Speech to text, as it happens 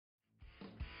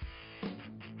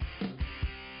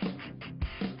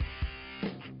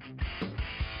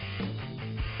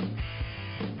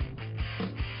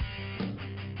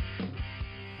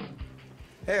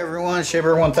Hey everyone,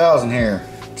 Shaper 1000 here.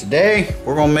 Today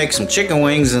we're going to make some chicken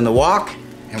wings in the wok,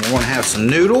 and we're going to have some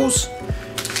noodles.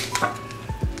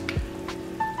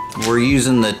 We're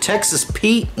using the Texas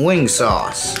Pete wing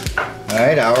sauce.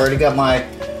 Alright, I already got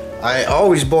I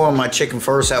always boil my chicken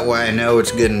first, that way I know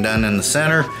it's good and done in the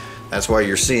center. That's why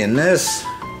you're seeing this.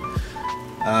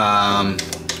 I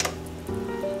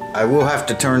will have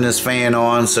to turn this fan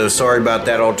on, so sorry about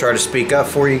that. I'll try to speak up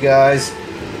for you guys.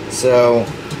 So,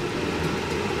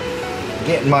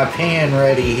 getting my pan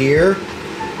ready here.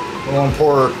 I'm going to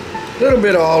pour a little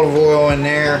bit of olive oil in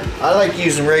there. I like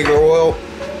using regular oil,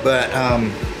 but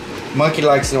Monkey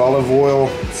likes the olive oil.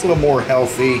 It's a little more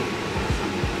healthy.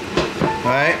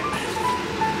 Alright.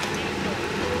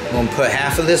 I'm going to put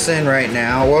half of this in right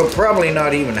now. Well, probably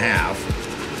not even half,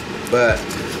 but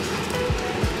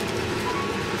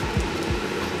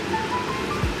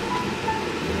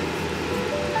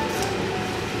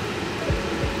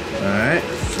alright,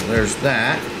 so there's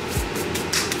that.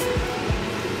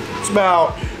 It's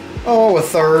about, a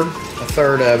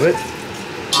third of it.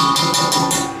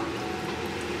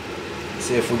 Let's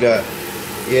see if we got,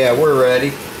 yeah, we're ready.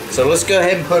 So let's go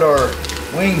ahead and put our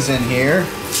wings in here.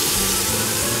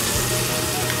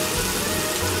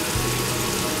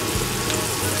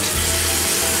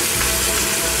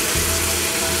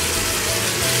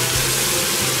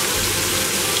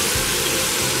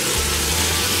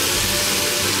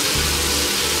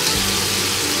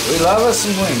 We love us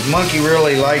some wings. Monkey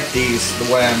really liked these the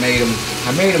way I made them.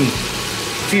 I made them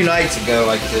a few nights ago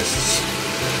like this.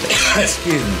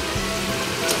 Excuse me.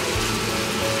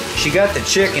 She got the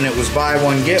chicken. It was buy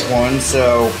one get one,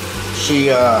 so she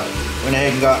went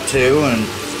ahead and got two and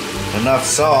enough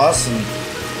sauce, and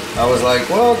I was like,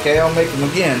 well, okay, I'll make them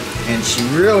again. And she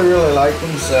really liked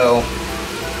them. So,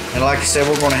 and like I said,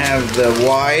 we're going to have the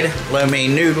wide lo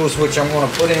mein noodles, which I'm going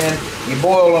to put in. You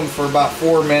boil them for about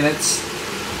 4 minutes.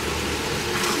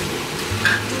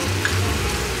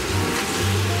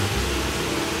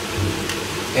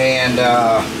 And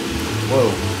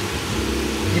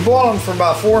you boil them for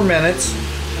about 4 minutes,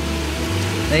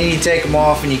 then you take them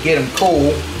off and you get them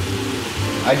cool.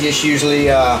 I just usually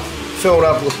fill it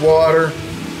up with water.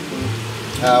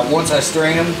 Once I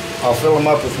strain them, I'll fill them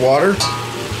up with water.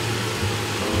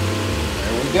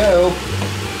 There we go.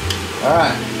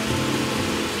 Alright,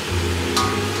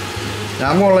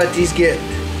 now I'm going to let these get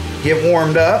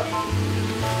warmed up.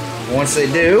 Once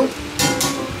they do,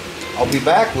 I'll be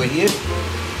back with you.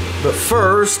 But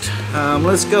first,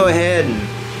 let's go ahead and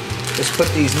just put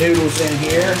these noodles in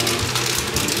here.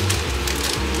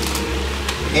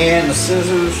 And the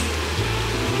scissors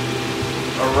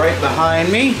are right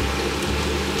behind me.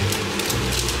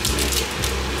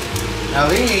 Now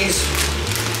these,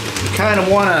 you kind of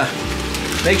want to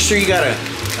make sure you got a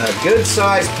good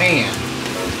sized pan.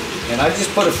 And I just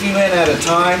put a few in at a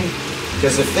time,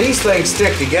 because if these things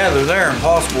stick together, they're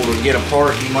impossible to get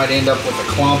apart. You might end up with a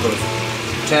clump of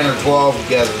 10 or 12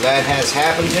 together. That has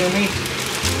happened to me.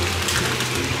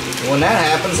 When that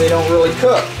happens, they don't really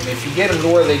cook. And if you get them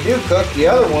to where they do cook, the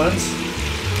other ones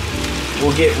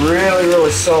will get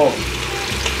really salty.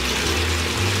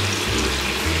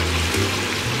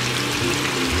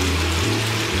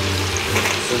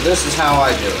 So this is how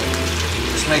I do it.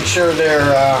 Just make sure they're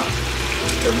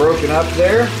broken up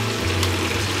there.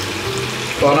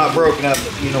 Well, not broken up,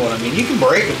 but you know what I mean. You can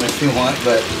break them if you want,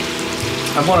 but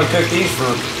I'm going to cook these for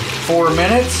 4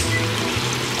 minutes.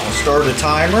 I'll start a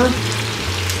timer,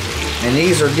 and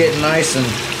these are getting nice and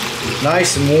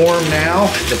warm now.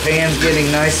 The pan's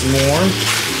getting nice and warm.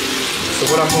 So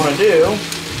what I'm going to do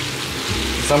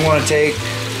is I'm going to take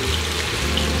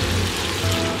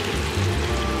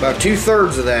about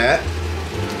 2/3 of that,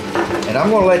 and I'm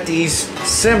going to let these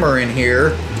simmer in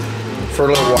here for a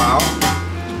little while.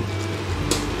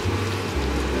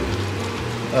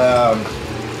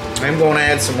 I'm going to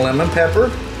add some lemon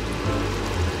pepper.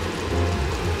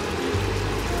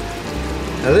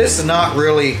 Now this is not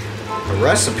really a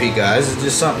recipe, guys. It's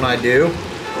just something I do.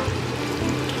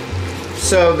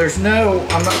 So there's no,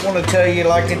 I'm not going to tell you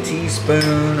like a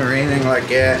teaspoon or anything like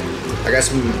that. I got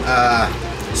some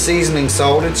seasoning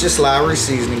salt. It's just Lowry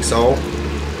seasoning salt.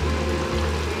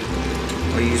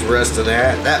 I'll use the rest of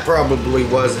that. That probably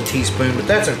was a teaspoon, but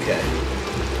that's okay.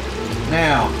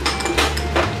 Now,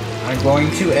 I'm going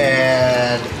to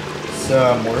add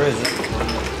some, where is it?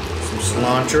 Some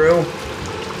cilantro,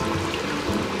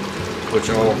 which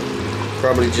I'll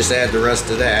probably just add the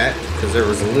rest of that because there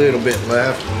was a little bit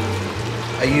left.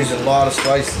 I use a lot of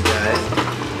spices, guys.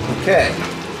 Okay,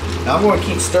 now I'm going to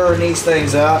keep stirring these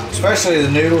things up, especially the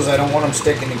noodles. I don't want them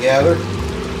sticking together.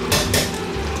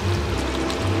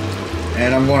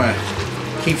 And I'm going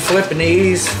to keep flipping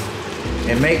these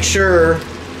and make sure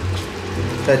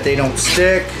that they don't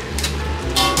stick.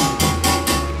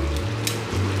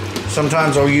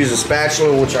 Sometimes I'll use a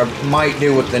spatula, which I might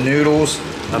do with the noodles.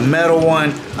 A metal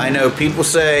one, I know people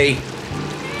say,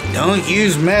 don't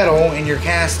use metal in your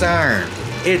cast iron.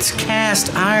 It's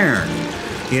cast iron.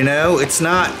 You know, it's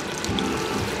not,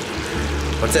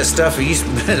 what's that stuff I used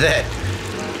to, that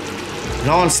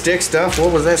non-stick stuff,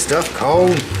 what was that stuff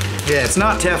called? Yeah, it's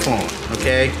not Teflon,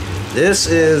 okay? This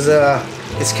is,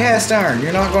 it's cast iron.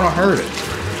 You're not gonna hurt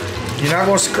it. You're not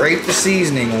gonna scrape the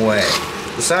seasoning away.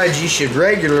 Besides, you should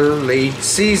regularly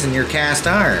season your cast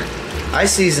iron. I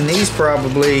season these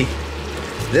probably,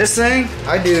 this thing,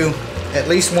 I do at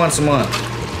least once a month,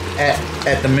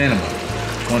 at the minimum,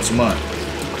 once a month.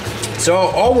 So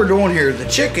all we're doing here, the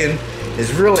chicken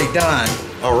is really done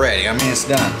already. I mean, it's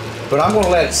done. But I'm gonna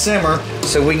let it simmer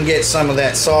so we can get some of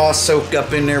that sauce soaked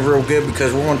up in there real good,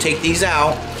 because we're gonna take these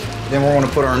out, then we're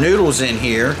gonna put our noodles in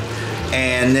here,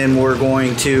 and then we're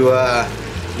going to,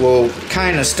 we'll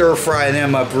kind of stir fry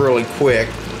them up really quick.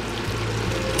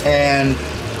 And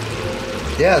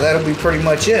yeah, that'll be pretty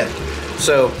much it.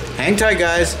 So hang tight,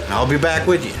 guys, I'll be back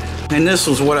with you. And this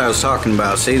was what I was talking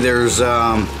about. See, there's 3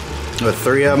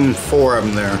 of them, 4 of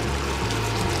them there.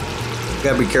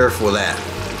 Gotta be careful with that.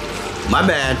 My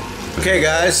bad. Okay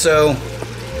guys, so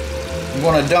I'm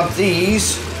gonna dump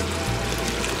these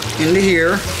into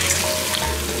here.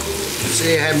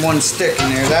 See, I had one stick in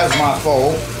there. That was my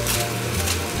fault.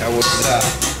 I was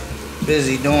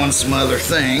busy doing some other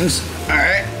things.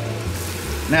 Alright.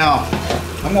 Now,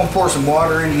 I'm gonna pour some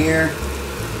water in here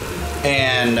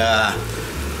and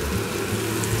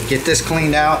get this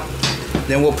cleaned out.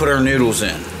 Then we'll put our noodles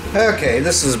in. Okay,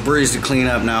 this is a breeze to clean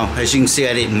up now. As you can see,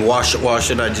 I didn't wash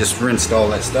it. I just rinsed all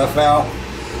that stuff out.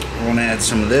 We're gonna add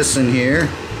some of this in here.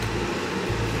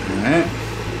 Alright.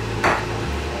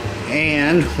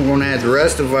 And we're gonna add the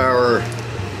rest of our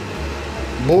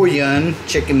bouillon,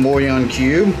 chicken bouillon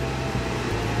cube.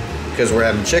 Because we're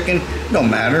having chicken, don't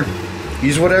matter.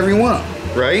 Use whatever you want,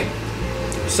 right?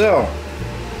 So,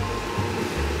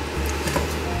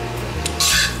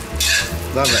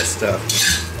 love that stuff.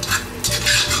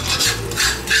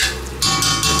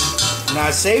 Now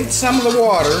I saved some of the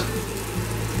water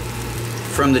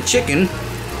from the chicken.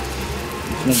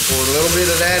 I'm gonna pour a little bit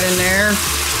of that in there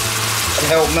to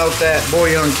help melt that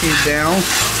bouillon cube down.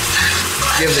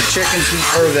 Give the chicken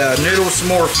some, or the noodles some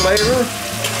more flavor.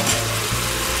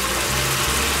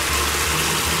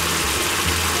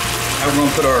 Now we're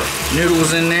gonna put our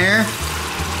noodles in there.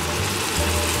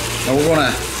 Now we're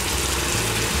gonna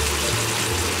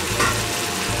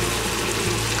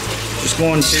just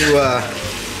going to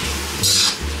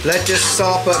let this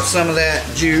sop up some of that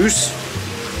juice.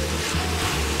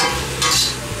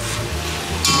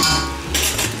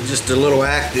 Just a little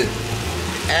added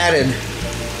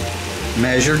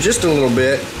measure, just a little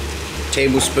bit,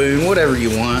 tablespoon, whatever you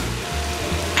want.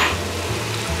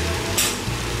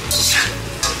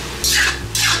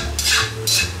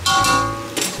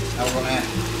 Now we're gonna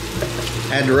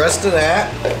add the rest of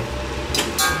that.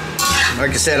 Like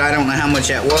I said, I don't know how much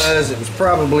that was. It was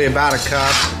probably about a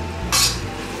cup.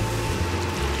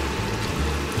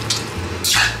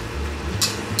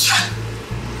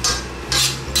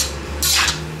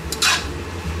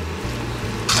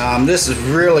 This is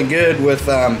really good with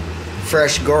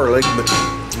fresh garlic, but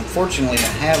unfortunately I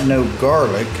have no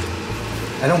garlic,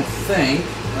 I don't think.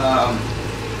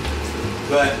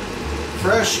 But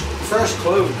fresh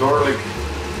clove garlic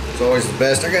is always the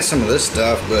best. I got some of this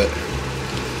stuff, but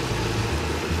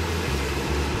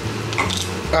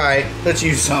alright, let's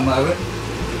use some of it.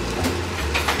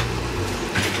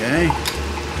 Okay.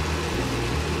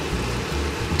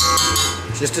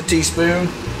 Just a teaspoon.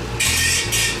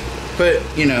 But,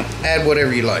 you know, add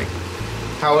whatever you like.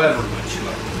 However much you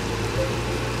like.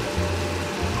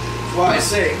 That's why I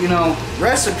say, you know,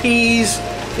 recipes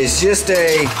is just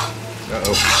a...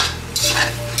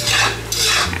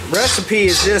 Recipe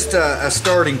is just a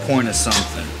starting point of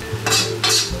something.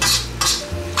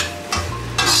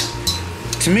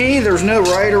 To me, there's no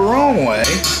right or wrong way.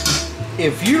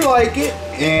 If you like it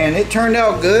and it turned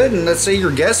out good, and let's say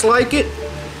your guests like it,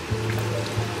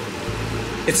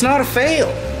 it's not a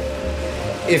fail.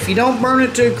 If you don't burn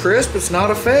it too crisp, it's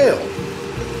not a fail.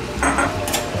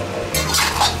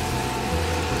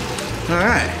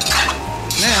 Alright.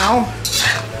 Now,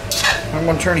 I'm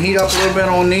going to turn the heat up a little bit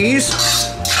on these.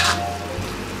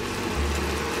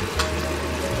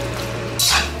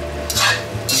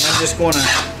 And I'm just going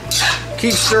to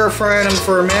keep stir frying them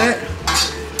for a minute.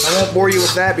 I won't bore you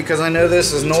with that because I know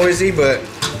this is noisy, but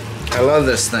I love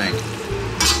this thing.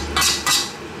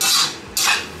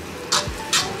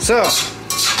 So,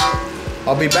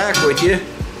 I'll be back with you.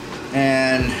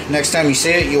 And next time you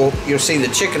see it, you'll see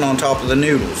the chicken on top of the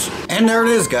noodles. And there it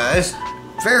is, guys.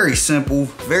 Very simple,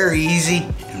 very easy,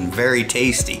 and very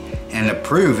tasty. And to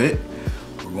prove it,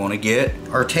 we're going to get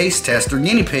our taste tester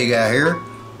guinea pig out here,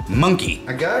 Monkey.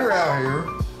 I got her out here,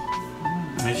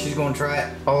 and she's going to try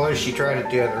it. Although she tried it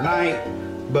the other night,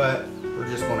 but we're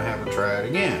just going to have her try it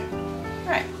again. All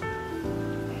right.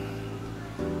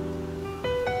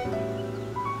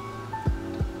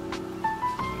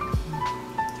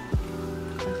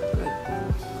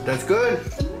 That's good?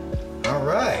 All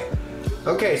right.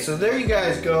 Okay, so there you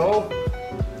guys go.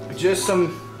 Just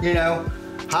some, you know,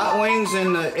 hot wings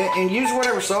and use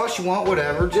whatever sauce you want,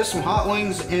 whatever. Just some hot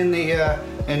wings in the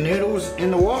and noodles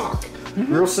in the wok.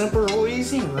 Real simple, real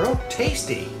easy, real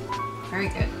tasty. Very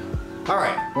good. All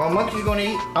right. Well, Monkey's gonna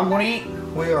eat. I'm gonna eat.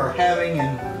 We are having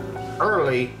an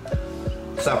early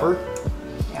supper.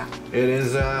 Yeah. It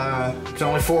is. It's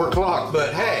only 4 o'clock,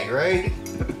 but hey, right?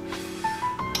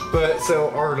 But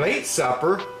so our late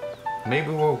supper, maybe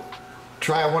we'll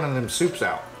try one of them soups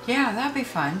out. Yeah, that'd be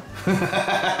fun.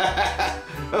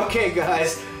 Okay,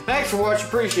 guys. Thanks for watching.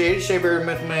 Appreciate it. Shea Berry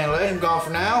Myth Man Legend gone for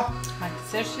now. Like to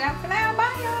search it out for now.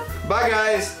 Bye, y'all. Bye,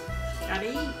 guys.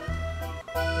 Gotta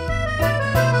eat.